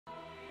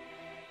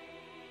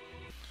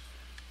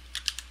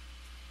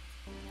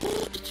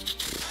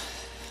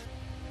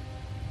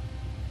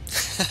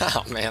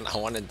Oh man, I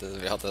wanted to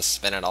be able to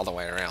spin it all the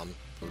way around.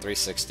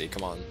 360,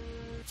 come on.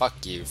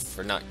 Fuck you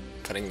for not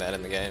putting that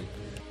in the game.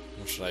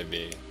 What should I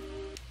be?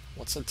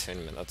 What's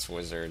attunement? That's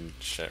wizard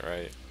shit,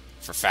 right?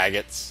 For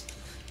faggots?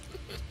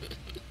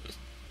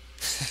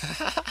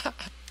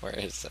 Where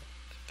is it?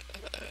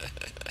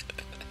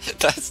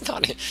 That's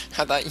not it.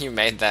 I thought you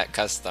made that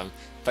custom,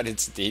 but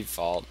it's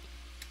default.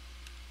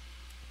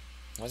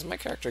 Why does my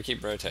character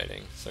keep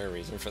rotating? Is there a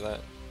reason for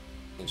that?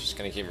 It's just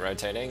gonna keep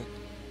rotating?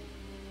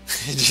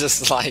 It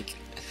just, like,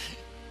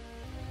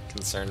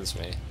 concerns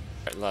me.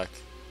 Right, look.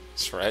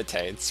 Just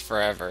rotates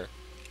forever.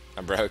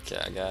 I broke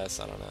it, I guess.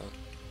 I don't know.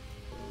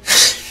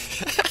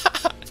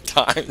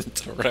 Time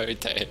to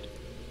rotate.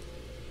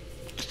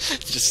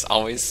 Just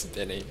always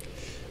spinning.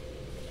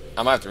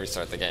 I might have to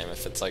restart the game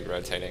if it's, like,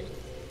 rotating.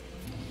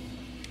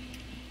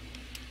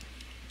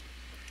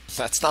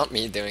 That's not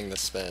me doing the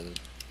spin.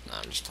 No,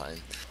 I'm just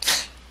playing.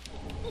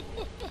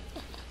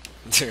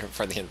 Do it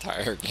for the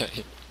entire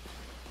game.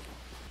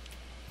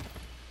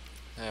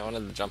 Hey, I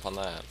wanted to jump on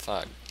that.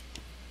 Fuck.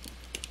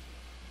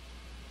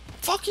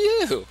 Fuck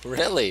you!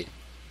 Really?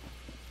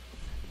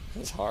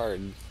 It's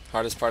hard.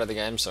 Hardest part of the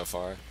game so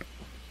far.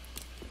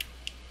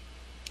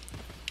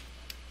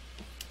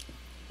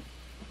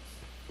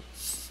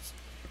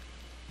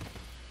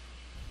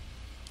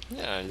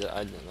 Yeah,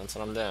 that's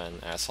what I'm doing,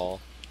 asshole.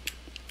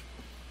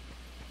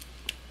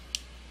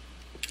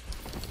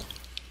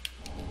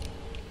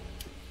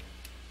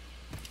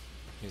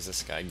 Who's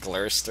this guy?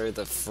 Glurster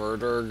the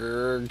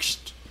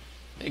Vordt.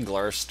 Hey,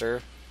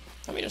 Glurster.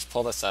 Let me just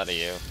pull this out of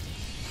you.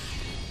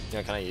 You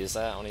know, can I use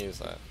that? I want to use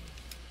that.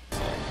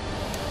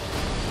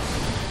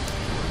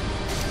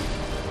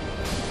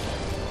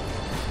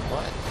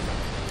 What?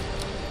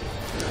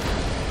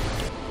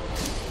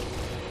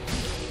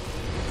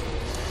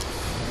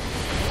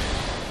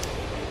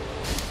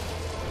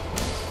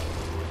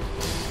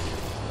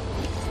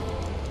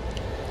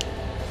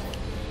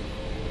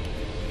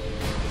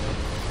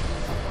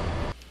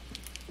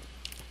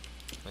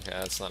 Okay,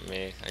 that's not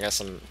me. I guess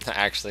I'm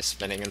actually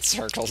spinning in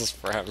circles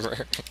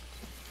forever.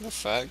 The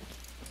fuck?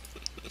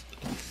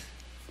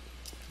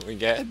 We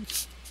good?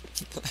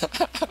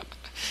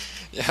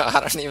 Yeah, I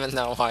don't even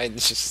know why I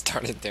just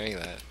started doing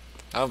that.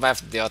 I hope I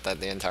have to deal with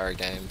that the entire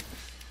game.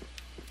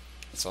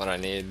 That's what I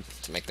need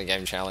to make the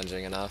game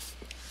challenging enough.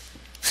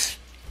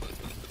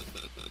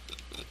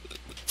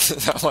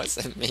 That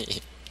wasn't me.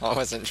 I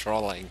wasn't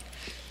trolling.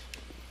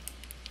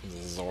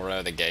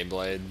 Zorro the Gay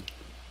Blade.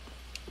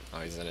 Oh,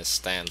 he's in his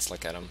stance,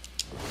 look at him.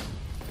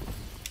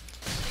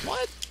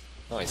 What?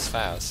 Oh, he's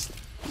fast.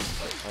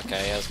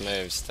 Okay, he has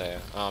moves too.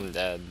 Oh, I'm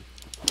dead.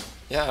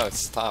 Yo,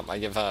 stop, I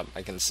give up,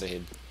 I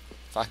concede.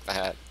 Fuck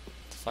that.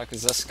 The fuck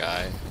is this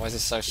guy? Why is he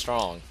so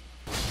strong?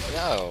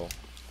 Yo!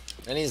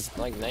 And he's,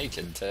 like,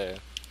 naked too.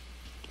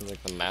 He's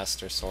like the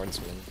master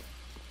swordsman.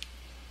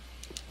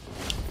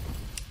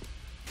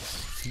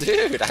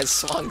 Dude, I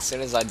swung as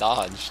soon as I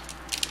dodged.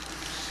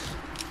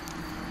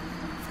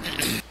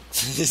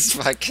 He's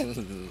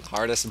fucking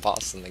hardest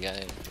boss in the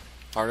game.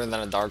 Harder than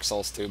a Dark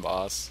Souls 2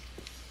 boss.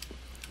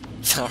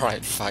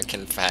 Alright,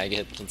 fucking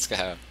faggot, let's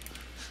go.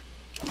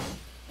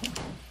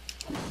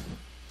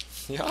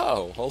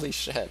 Yo, holy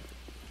shit.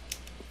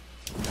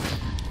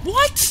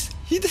 What?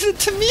 He did it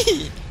to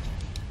me!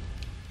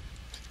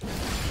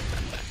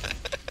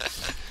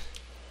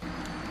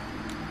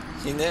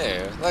 He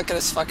knew. Look at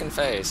his fucking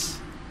face.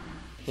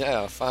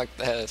 Yo, fuck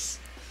this.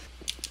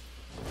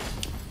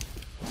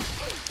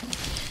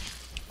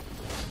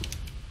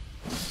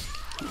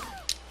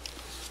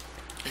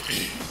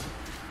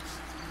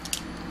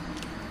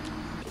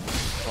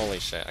 Holy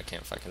shit, I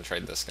can't fucking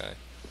trade this guy.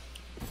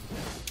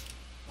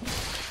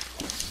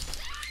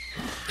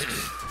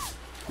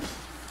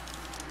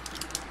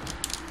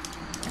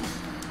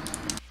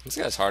 This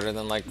guy's harder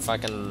than, like,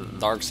 fucking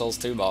Dark Souls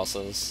 2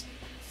 bosses.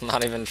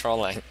 Not even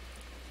trolling.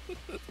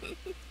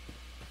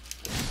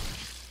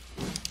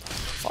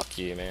 Fuck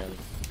you, man.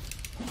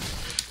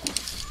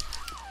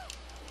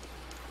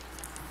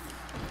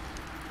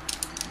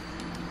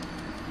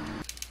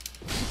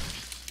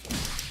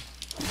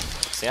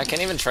 See, I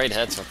can't even trade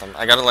hits with him.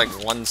 I gotta, like,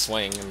 one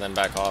swing and then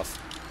back off.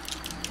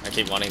 I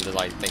keep wanting to,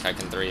 like, think I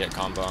can 3-hit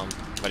combo him,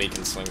 but he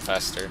can swing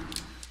faster.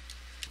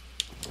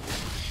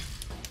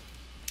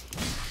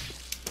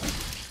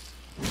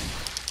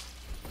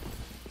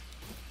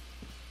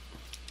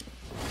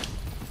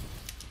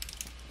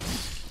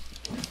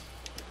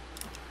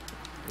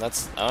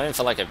 I don't even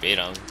feel like I beat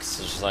him, because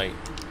it's just like,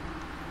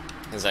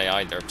 his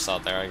AI derps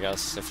out there, I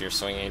guess. If you're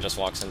swinging, he just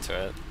walks into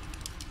it.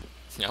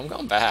 Yeah, I'm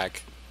going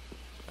back.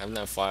 I have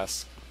no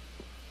flask.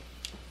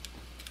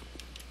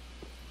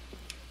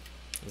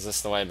 Is this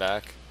the way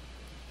back?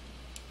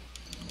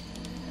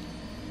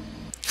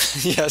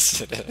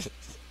 Yes, it is.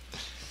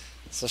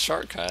 It's a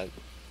shortcut.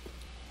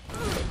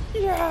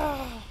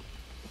 Yeah.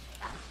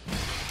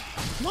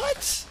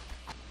 What?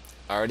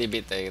 I already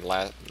beat the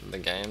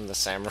game. The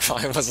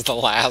samurai was the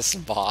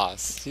last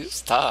boss. He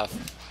was tough.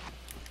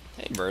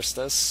 Hey,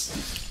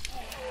 Burstus.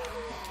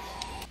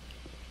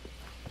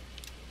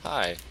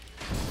 Hi.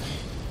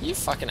 You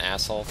fucking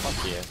asshole.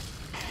 Fuck you.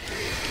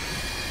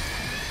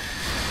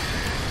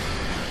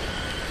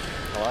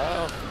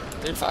 Hello?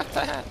 Dude, fuck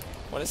that.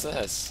 What is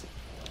this?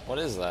 What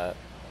is that?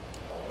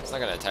 It's not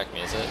gonna attack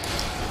me, is it?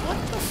 What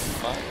the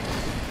fuck?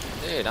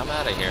 Dude, I'm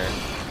out of here.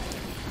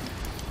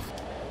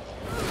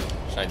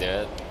 Should I do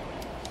it?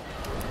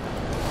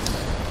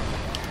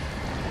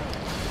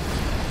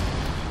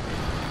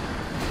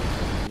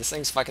 This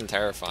thing's fucking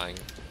terrifying.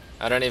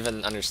 I don't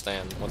even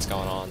understand what's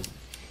going on.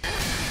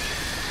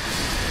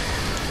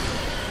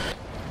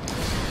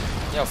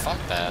 Yo, fuck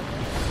that.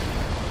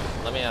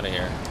 Let me out of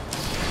here.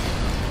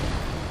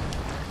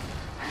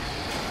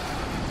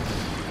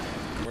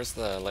 Where's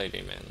the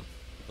lady man?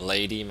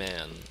 Lady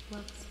man.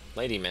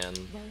 Lady man.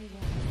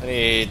 I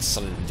need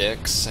some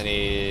dicks. I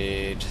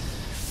need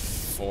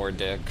 4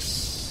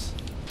 dicks.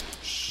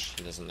 Shh,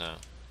 he doesn't know.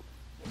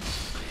 The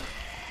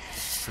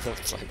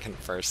fucking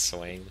first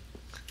swing.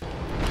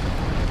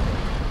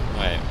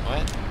 Wait,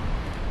 what?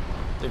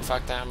 Dude,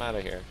 fuck that, I'm out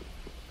of here.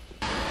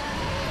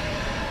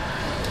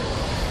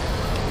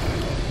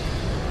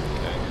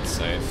 Okay, it's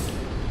safe.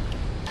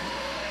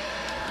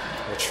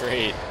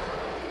 Retreat.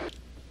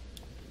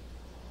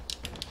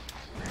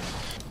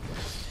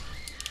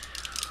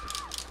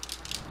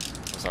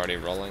 It's already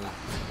rolling.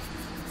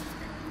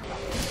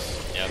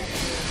 Yep.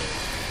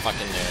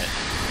 Fucking knew it.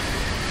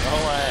 Go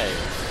away!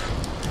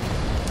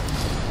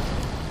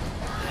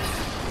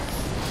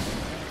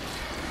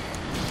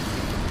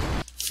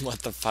 What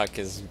the fuck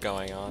is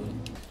going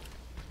on?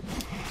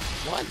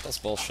 What? That's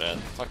bullshit.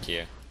 Fuck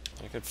you.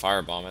 I could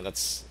firebomb it. That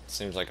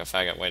seems like a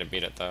faggot way to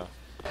beat it, though.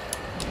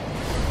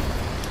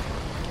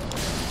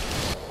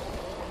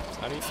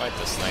 How do you fight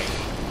this thing?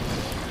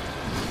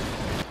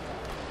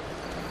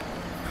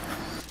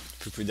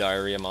 Poo-poo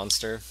diarrhea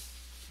monster.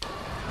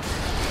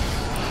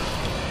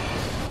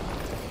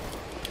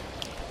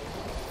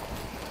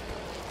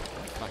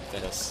 Fuck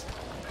this.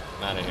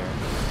 I'm out of here.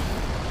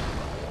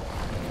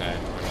 Okay,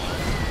 we're on.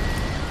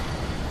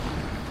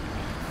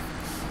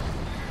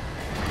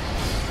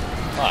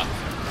 Fuck.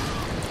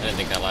 I didn't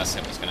think that last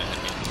hit was gonna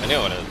hit me. I knew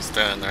what it was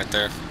doing right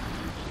there.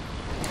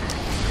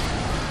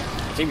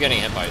 I keep getting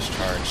hit by his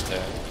charge,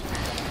 too.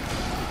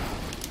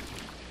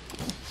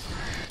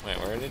 Wait,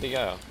 where did he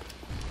go?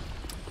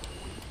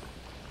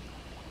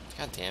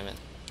 God damn it.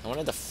 I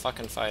wanted to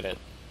fucking fight it.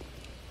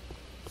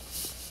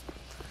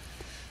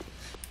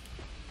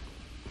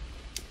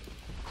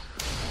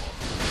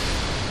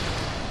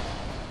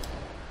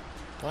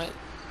 What?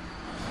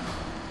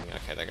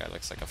 Okay, that guy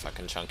looks like a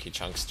fucking chunky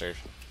chunkster.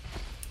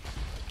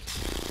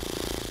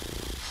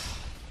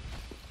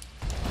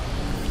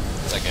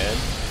 Is that good?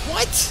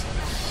 What?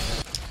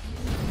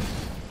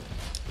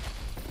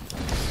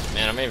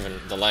 Man, I'm even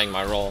delaying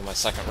my roll, my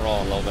second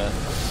roll a little bit.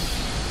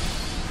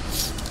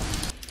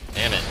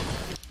 Damn it.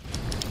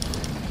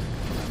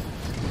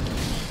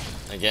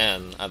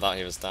 Again, I thought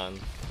he was done.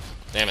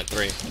 Damn it,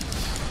 3.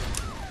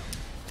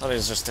 Thought he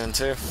was just in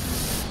 2.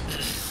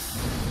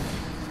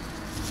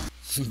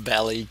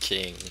 Belly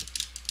King.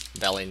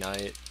 Belly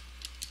Knight.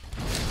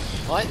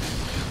 What?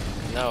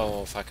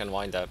 No fucking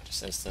wind up,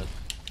 just instant.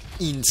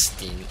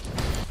 Instant.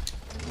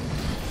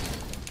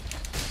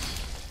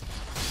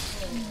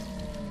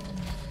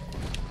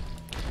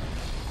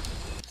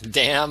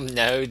 Damn,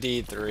 no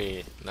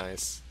D3.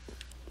 Nice.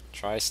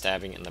 Try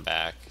stabbing in the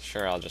back.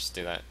 Sure, I'll just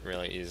do that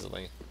really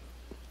easily.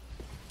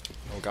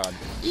 Oh god.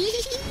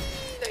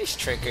 Nice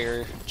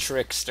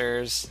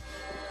tricksters.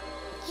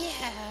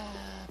 Yeah.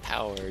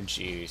 Power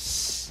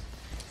juice.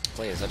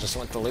 Please, I just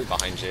want the loot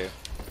behind you.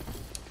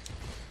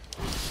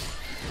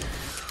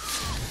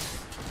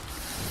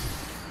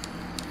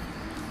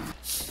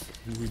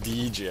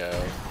 DJ.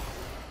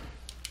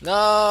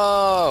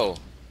 No!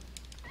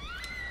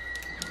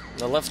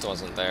 The lift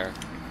wasn't there.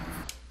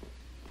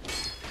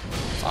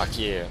 Fuck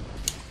you.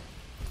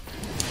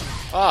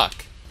 Fuck!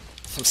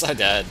 I'm so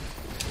dead.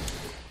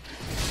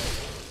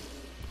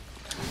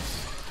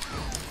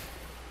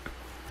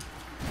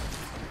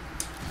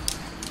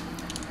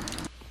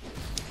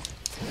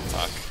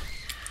 Fuck.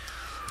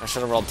 I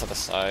should have rolled to the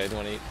side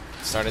when he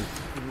started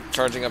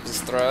charging up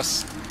his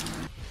thrust.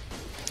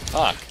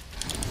 Fuck.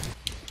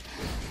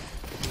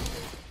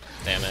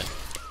 Damn it.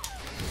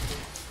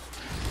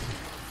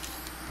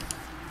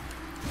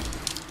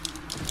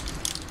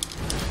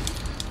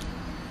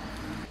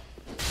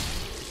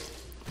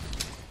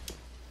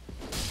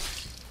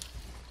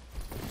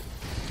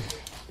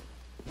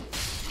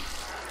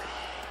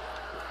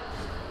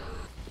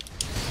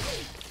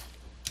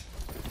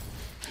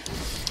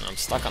 I'm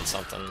stuck on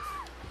something.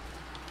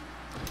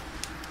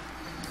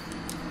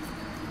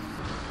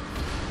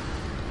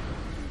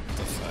 What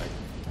the fuck?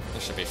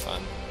 This should be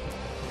fun.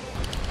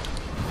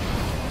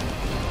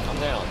 Calm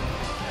down.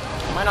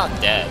 Am I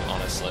not dead,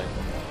 honestly?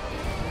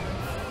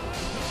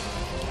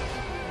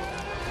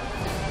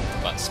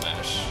 Butt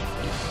smash.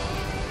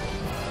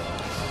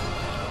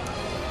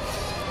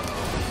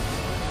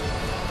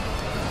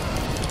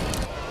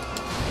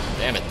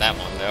 Damn it, that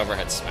one. The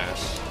overhead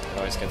smash. It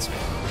always gets me.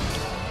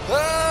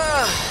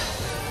 Ah!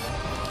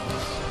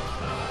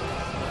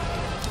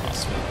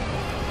 against me.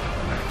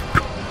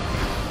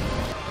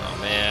 Oh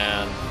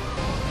man.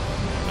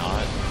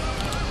 Not.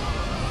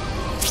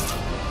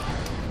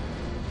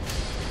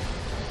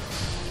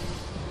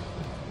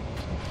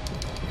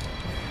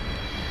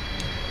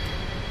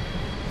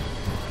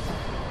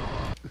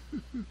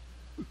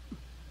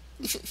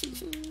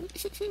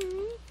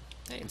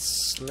 Hey,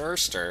 it's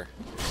Snurster.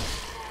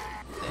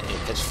 Hey,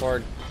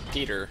 Pitchfork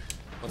Peter.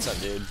 What's up,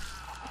 dude?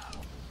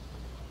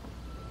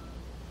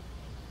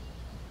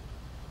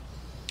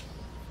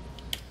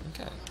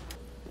 Okay.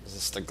 Is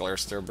this the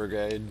Glarster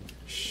Brigade?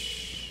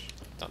 Shh.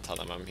 Don't tell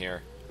them I'm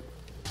here.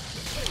 I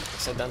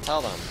said don't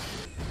tell them.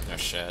 Oh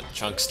shit.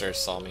 Chunkster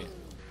saw me.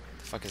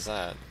 The fuck is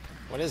that?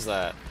 What is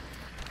that?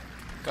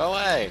 Go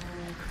away!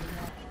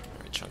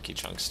 Alright, Chunky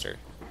Chunkster.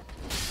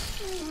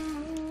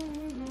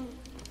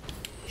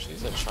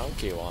 She's a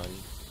chunky one.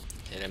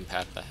 Hit him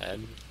pat the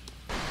head.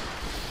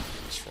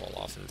 Just roll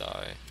off and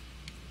die.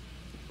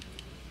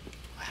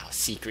 Wow,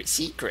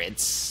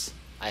 secrets!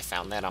 I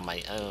found that on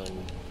my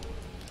own.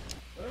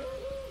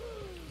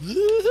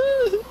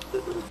 Oh,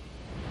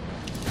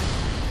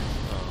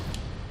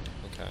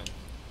 okay.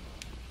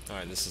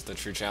 Alright, this is the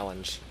true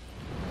challenge.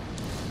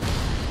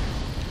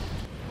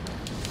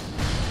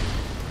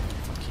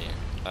 Fuck you.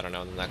 I don't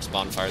know, the next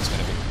bonfire is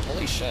gonna be...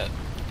 Holy shit.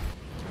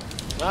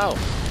 No!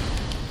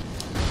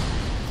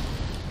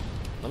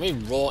 Let me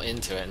roll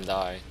into it and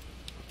die.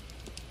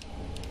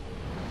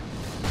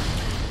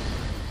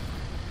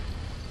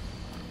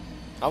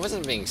 I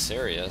wasn't being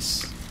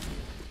serious.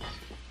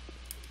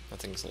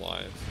 Nothing's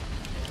alive.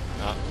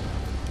 Oh.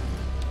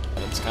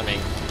 But it's coming.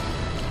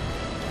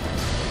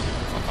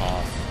 Fuck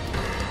off.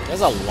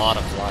 There's a lot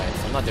of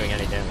life. I'm not doing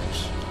any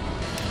damage.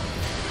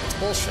 It's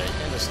bullshit. You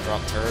can't just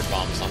drop turret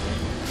bombs on me.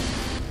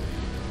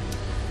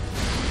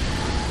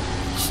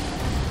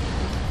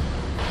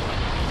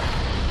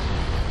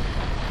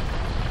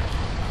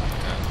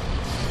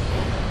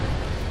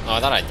 Oh, I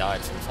thought I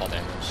died from fall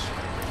damage.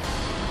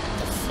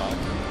 What the fuck?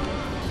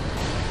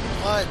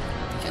 What?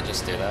 You can't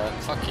just do that.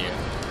 Fuck you.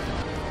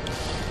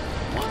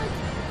 What?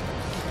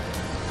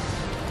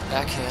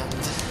 Backhand.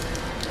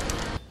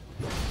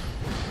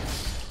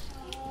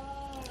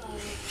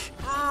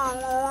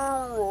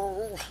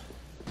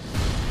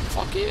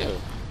 Fuck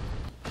you.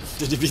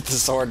 Did you beat the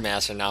Sword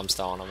Master? Now I'm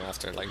still on him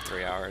after like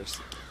 3 hours.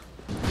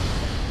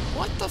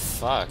 What the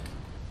fuck?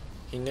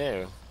 He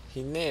knew.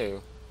 He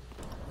knew.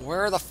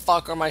 Where the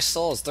fuck are my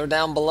souls? They're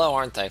down below,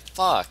 aren't they?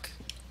 Fuck.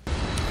 Oh,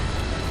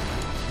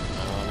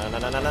 no.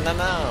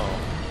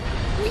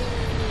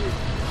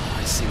 Oh,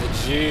 I see the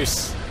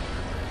juice.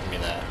 Give me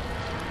that.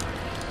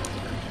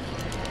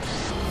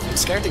 I'm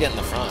scared to get in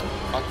the front.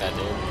 Fuck that,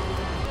 dude.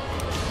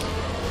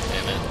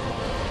 Damn it.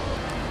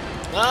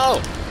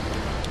 No!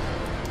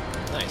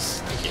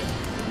 Nice. Thank you.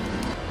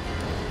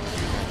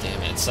 God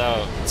damn it.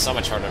 It's so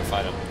much harder to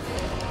fight him.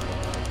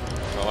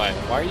 Go away.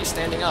 Why are you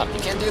standing up? You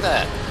can't do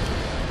that.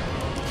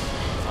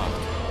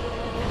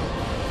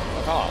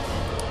 Fuck off.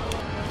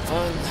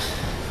 Fun.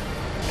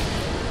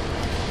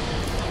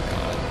 Oh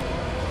god.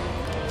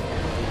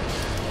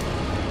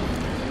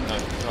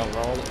 No,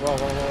 roll.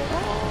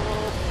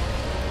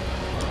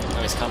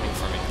 Oh, he's coming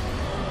for me.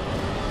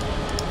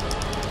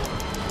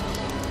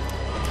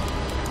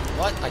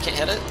 What? I can't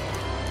hit it?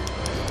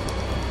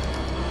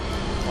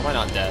 Why am I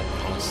not dead,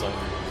 honestly?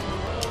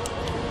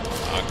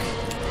 Fuck.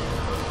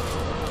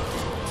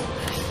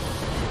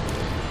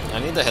 I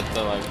need to hit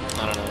the, like,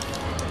 I don't know.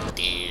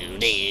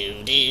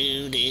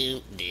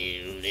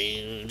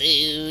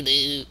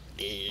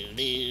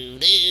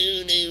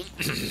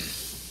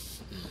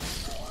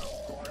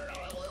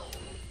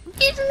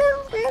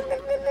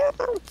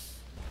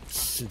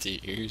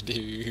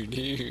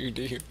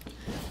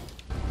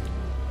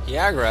 He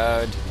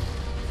aggroed.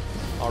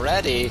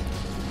 Already?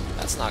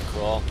 That's not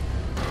cool.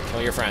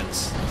 Kill your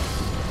friends.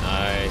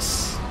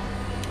 Nice.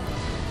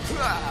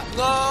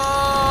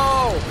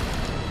 No!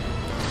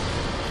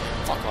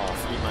 Fuck off.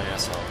 Eat my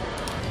asshole.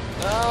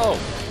 No!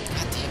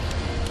 God damn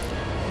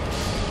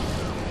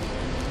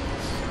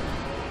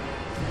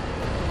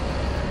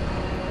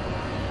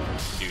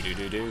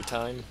it. Do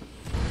time.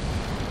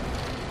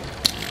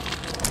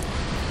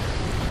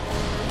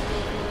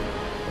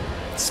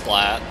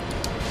 Splat.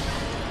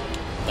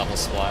 Double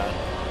splat.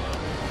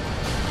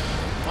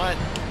 What?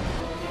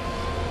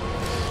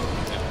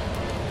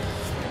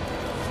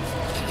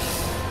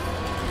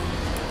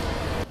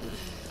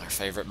 Our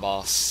favorite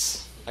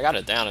boss. I got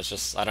it down, it's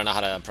just I don't know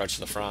how to approach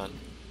the front.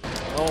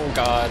 Oh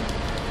god.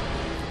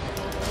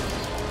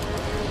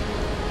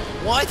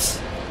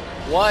 What?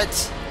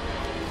 What?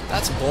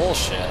 That's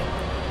bullshit.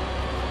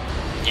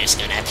 I'm just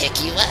gonna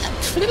pick you up.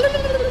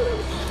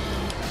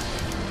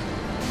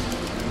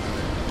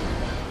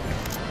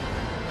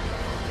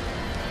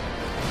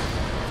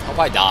 Hope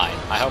I die.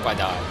 I hope I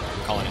die.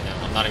 I'm calling it now.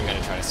 I'm not even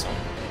gonna try to swim.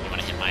 You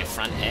wanna hit my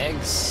front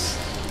eggs?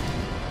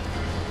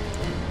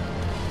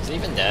 Is he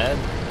even dead?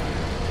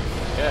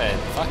 Good.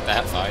 Fuck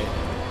that fight.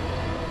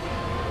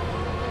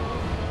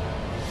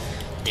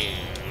 Do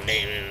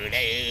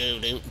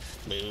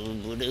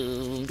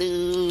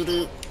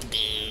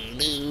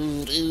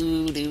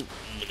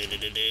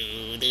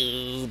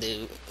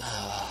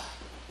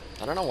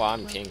I don't know why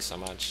I'm peeing so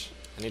much.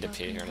 I need to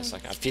pee here in a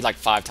second. I've peed like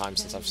 5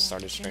 times since I've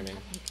started streaming.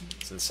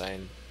 It's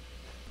insane.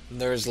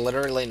 There's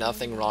literally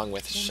nothing wrong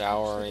with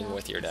showering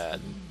with your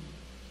dad.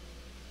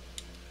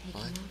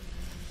 What?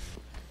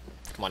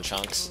 Come on,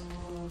 Chunks.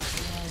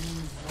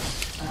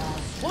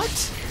 What?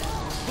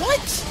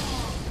 What?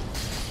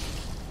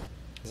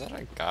 Is that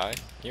a guy?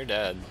 You're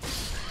dead.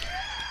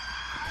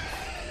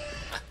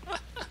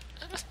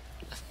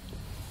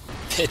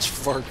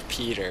 Pitchfork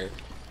Peter.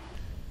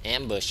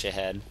 Ambush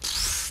ahead.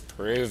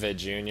 Prove it,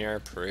 Junior.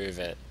 Prove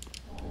it.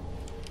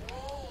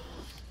 Oh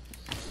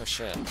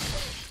shit.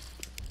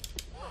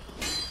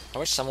 I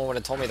wish someone would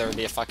have told me there would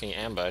be a fucking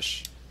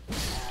ambush.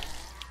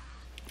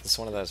 It's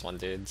one of those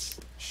dudes.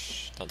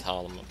 Shh, don't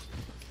tell him.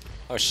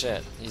 Oh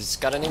shit, he's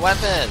got a new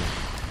weapon!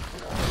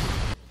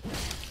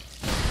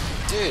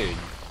 Dude!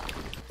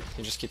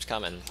 He just keeps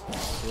coming.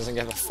 He doesn't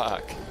give a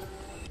fuck.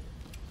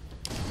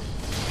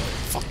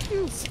 Fuck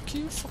you, fuck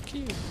you, fuck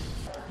you.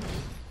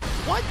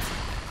 What?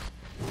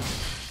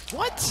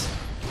 What?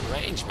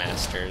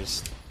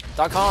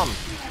 Rangemasters.com.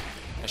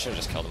 I should have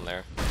just killed him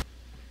there.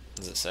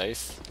 Is it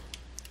safe?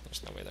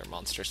 There's no way there are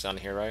monsters down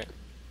here, right?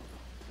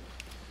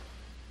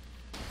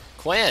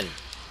 Quinn!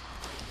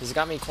 He's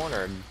got me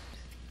cornered.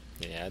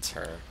 Yeah, it's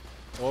her.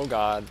 Oh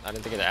god, I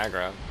didn't think of the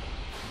aggro.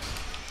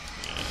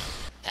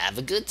 Have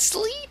a good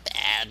sleep,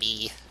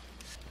 Abby.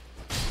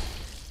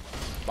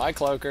 Bye,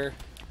 Cloaker.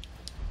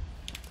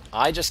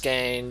 I just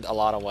gained a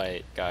lot of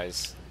weight,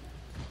 guys.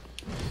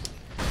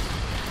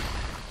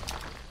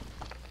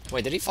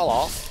 Wait, did he fall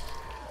off?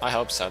 I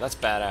hope so. That's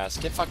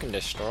badass. Get fucking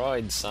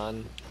destroyed,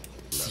 son.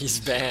 He's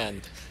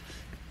banned.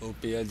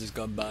 OP, I just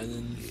got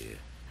banned. Yeah.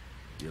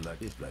 You're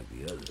like it's like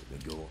the other. They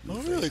go. I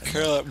don't really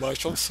care that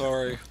much. I'm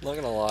sorry. I'm not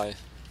gonna lie.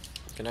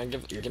 Can I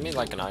give me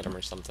like an item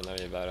or something?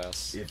 That'd be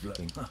badass. If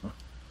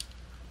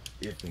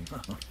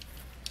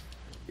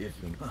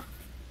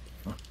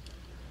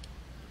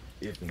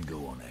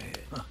go on ahead.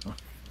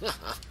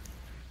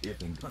 If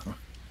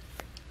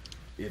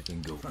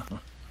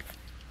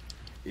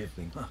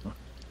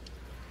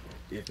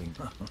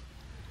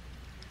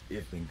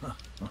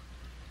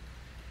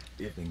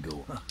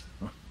go.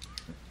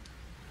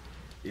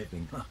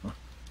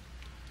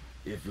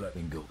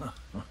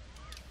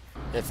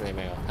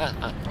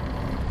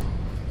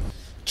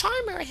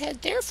 Charmer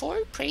ahead,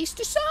 therefore praise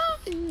the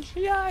sun.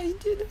 Yeah, I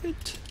did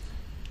it.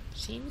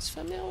 Seems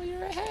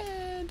familiar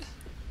ahead.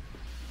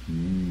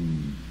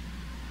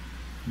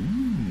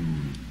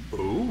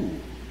 Oh.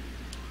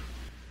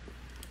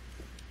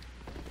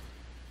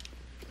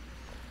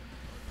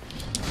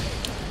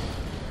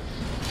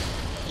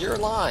 You're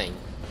lying.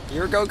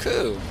 You're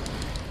Goku.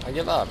 I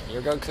give up.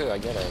 You're Goku. I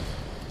get it.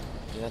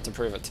 You don't have to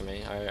prove it to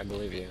me. I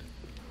believe you.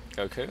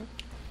 Goku?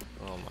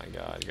 Oh my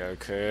god,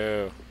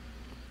 Goku.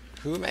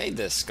 Who made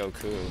this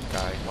Goku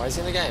guy? Why is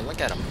he in the game? Look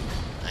at him.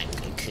 I'm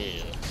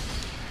Goku.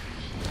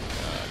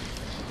 God.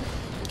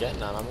 I'm getting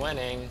none. I'm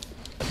winning.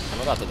 I'm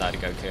about to die to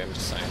Goku, I'm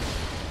just saying.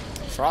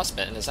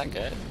 Frostbitten, is that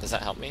good? Does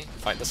that help me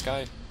fight this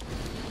guy?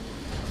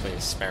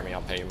 Please, spare me.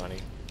 I'll pay you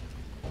money.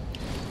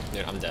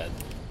 Dude, I'm dead.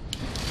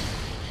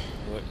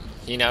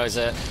 He knows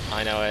it.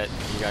 I know it.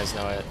 You guys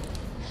know it.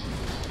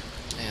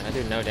 Man, I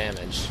do no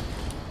damage.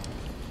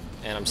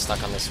 And I'm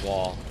stuck on this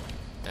wall.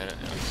 And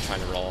I'm trying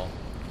to roll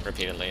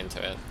repeatedly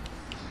into it.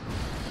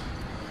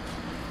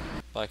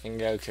 Fucking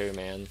Goku,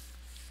 man.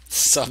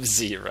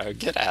 Sub-Zero.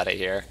 Get out of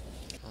here.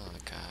 Oh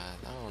god.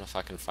 I don't want to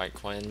fucking fight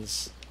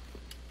Quins.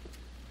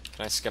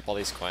 Can I skip all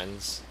these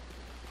Quins?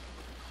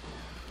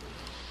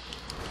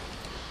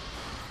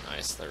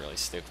 Nice. They're really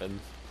stupid.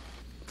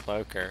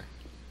 Cloaker.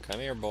 Come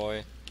here,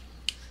 boy.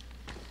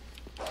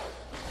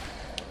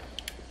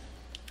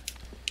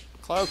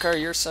 Cloaker,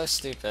 you're so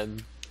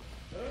stupid.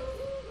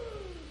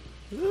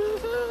 I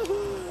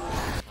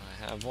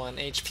have 1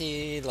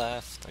 HP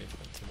left. I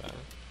put too bad.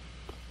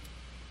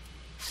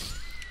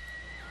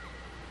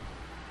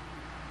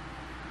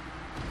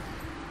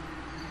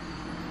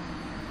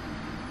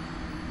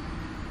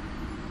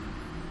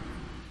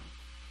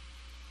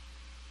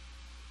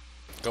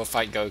 Go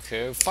fight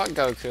Goku. Fuck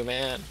Goku,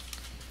 man.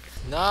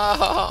 No,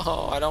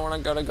 I don't want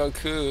to go to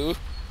Goku.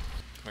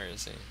 Where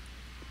is he?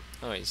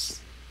 Oh, he's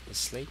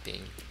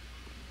sleeping.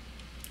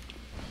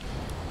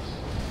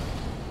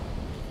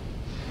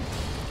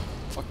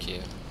 Fuck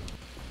you.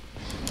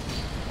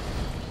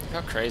 Look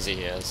how crazy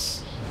he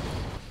is.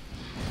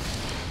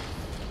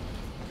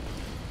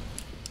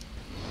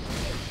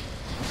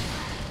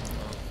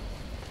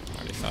 Oh,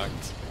 already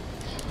fucked.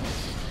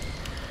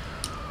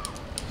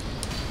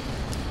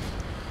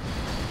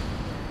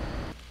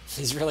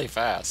 He's really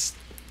fast.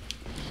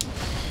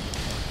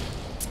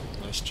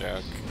 Nice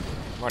joke.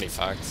 I'm already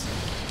fucked.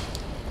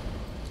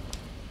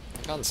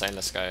 Look how insane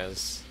this guy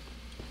is.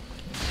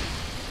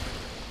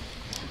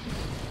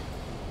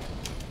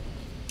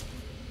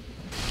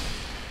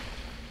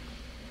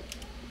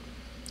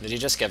 Did he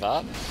just give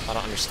up? I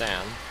don't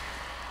understand.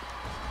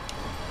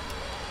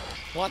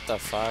 What the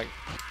fuck?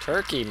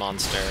 Turkey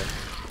monster.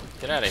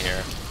 Get out of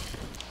here.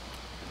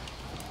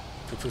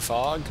 Poo-poo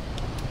fog?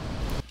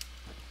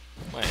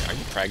 Wait, are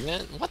you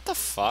pregnant? What the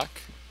fuck?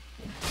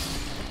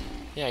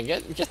 Yeah,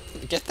 get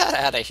that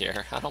out of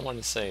here. I don't want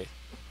to see.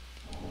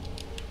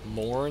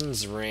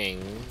 Morn's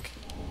Ring.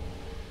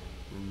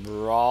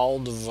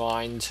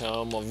 Braldvine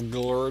Tome of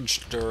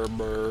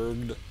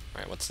Glurchterberg.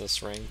 Right, what's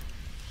this ring?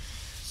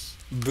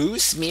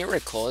 Boost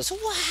Miracles.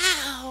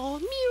 Wow,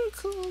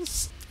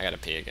 miracles. I gotta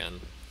pee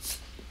again.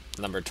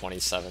 Number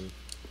 27.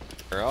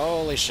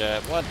 Holy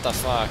shit, what the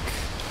fuck?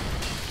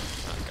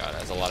 Oh god, it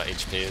has a lot of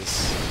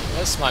HPs.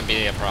 This might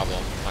be a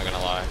problem, not gonna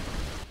lie.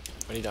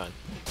 What are you doing?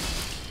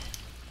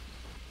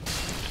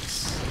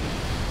 Nice.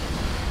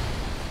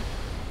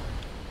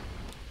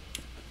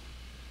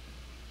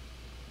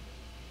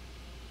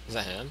 Is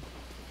that him?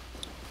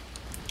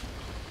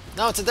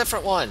 No, it's a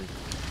different one!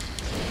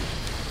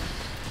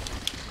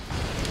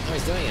 Oh,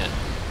 he's doing it.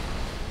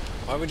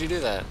 Why would you do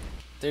that?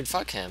 Dude,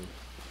 fuck him.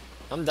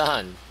 I'm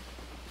done.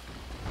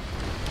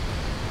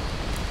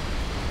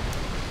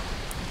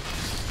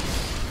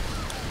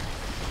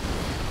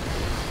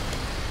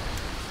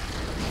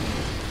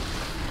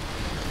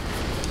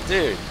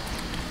 Dude.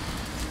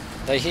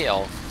 They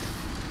heal.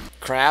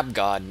 Crab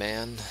God,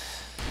 man.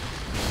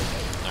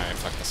 Alright,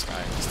 fuck this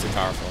guy. He's too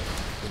powerful.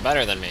 He's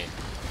better than me.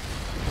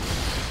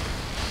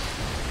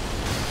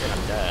 Dude,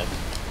 I'm dead.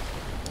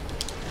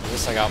 At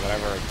least I got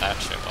whatever that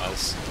shit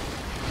was.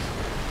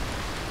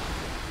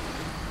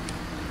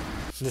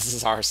 This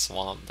is our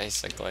swamp,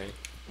 basically.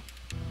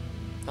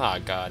 Oh,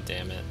 god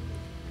damn it.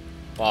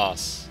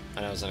 Boss.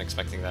 I wasn't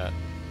expecting that.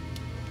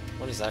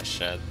 What is that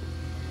shit?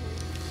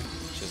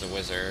 She's a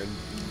wizard.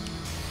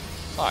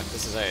 Fuck,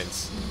 this is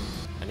AIDS.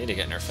 I need to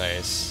get in her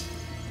face.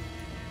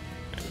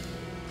 Okay.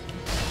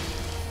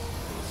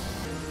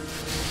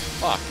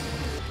 Fuck.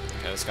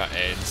 Okay, this got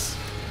AIDS.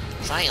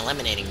 Try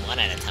eliminating one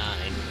at a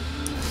time.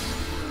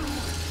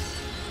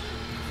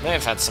 May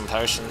have had some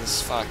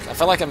potions. Fuck. I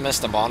feel like I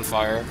missed a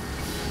bonfire.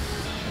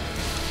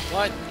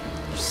 What?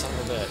 You son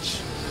of a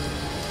bitch.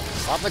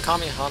 Stop the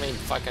Kamihami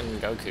fucking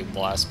Goku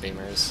blast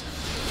beamers.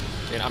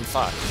 Dude, I'm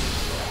fucked.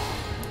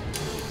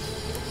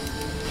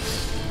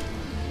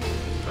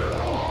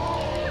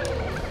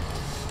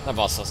 That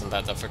boss wasn't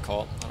that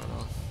difficult. I don't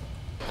know.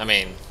 I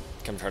mean,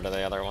 compared to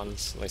the other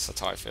ones, at least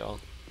that's how I feel.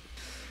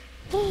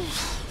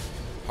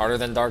 Harder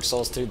than Dark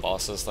Souls 2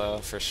 bosses, though,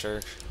 for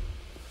sure.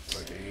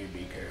 But hey,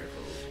 be careful.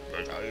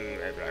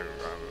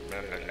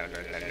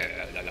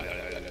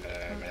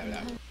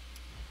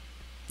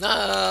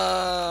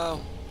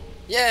 No!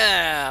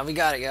 Yeah! We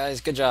got it,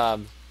 guys. Good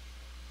job.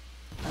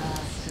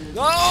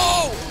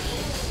 No!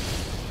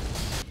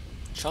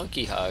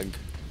 Chunky hug.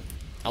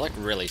 I look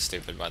really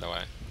stupid, by the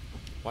way.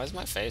 Why is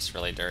my face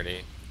really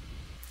dirty?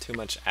 Too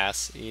much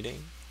ass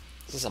eating?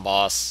 Is this a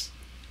boss?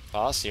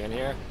 Boss, you in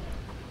here?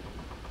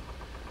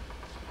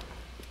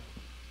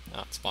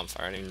 Oh, it's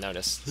bonfire. I didn't even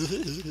notice.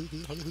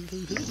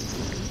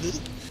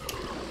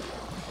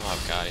 Oh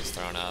god, he's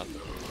thrown up.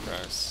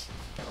 Gross.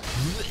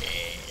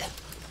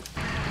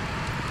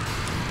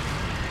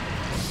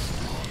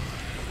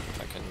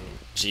 Fucking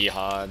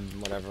jihad,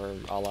 whatever,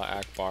 Allah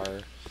Akbar.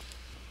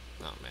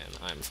 Oh man,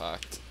 I'm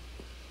fucked.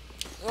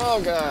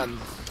 Oh god.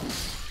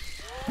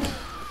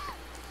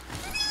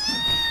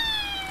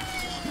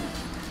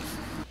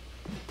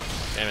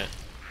 Damn it.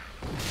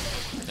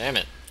 Damn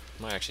it.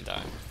 I might actually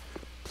die.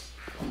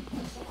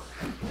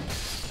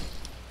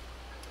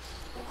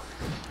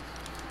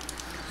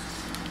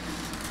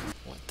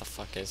 What the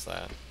fuck is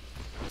that?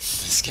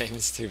 This game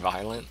is too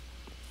violent.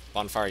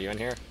 Bonfire, you in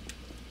here?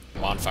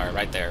 Bonfire,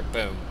 right there.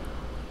 Boom.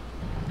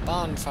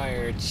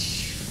 Bonfire.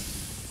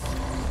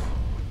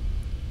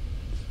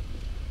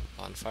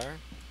 Bonfire?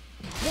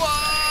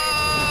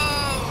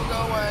 Whoa! Go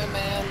away,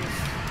 man!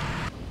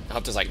 I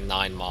hope there's like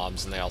 9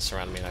 mobs and they all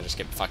surround me and I just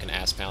get fucking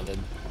ass pounded.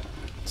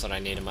 That's what I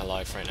need in my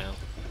life right now.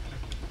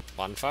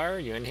 Bonfire,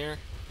 you in here?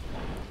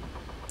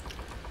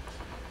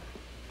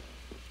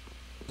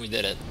 We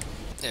did it.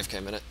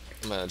 AFK minute.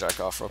 I'm gonna jack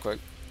off real quick.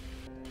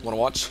 Wanna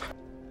watch?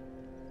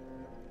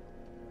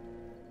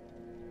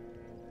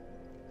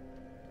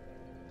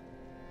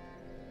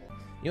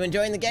 You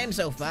enjoying the game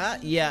so far?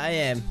 Yeah, I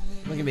am.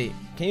 Look at me.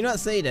 Can you not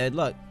see, dude?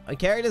 Look, I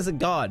carried as a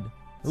god.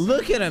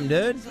 Look at him,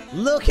 dude.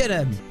 Look at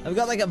him. I've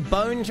got like a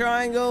bone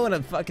triangle and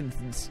a fucking,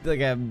 like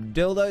a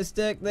dildo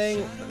stick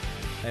thing.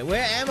 Wait,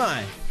 where am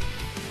I?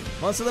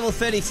 Monster level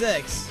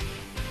 36.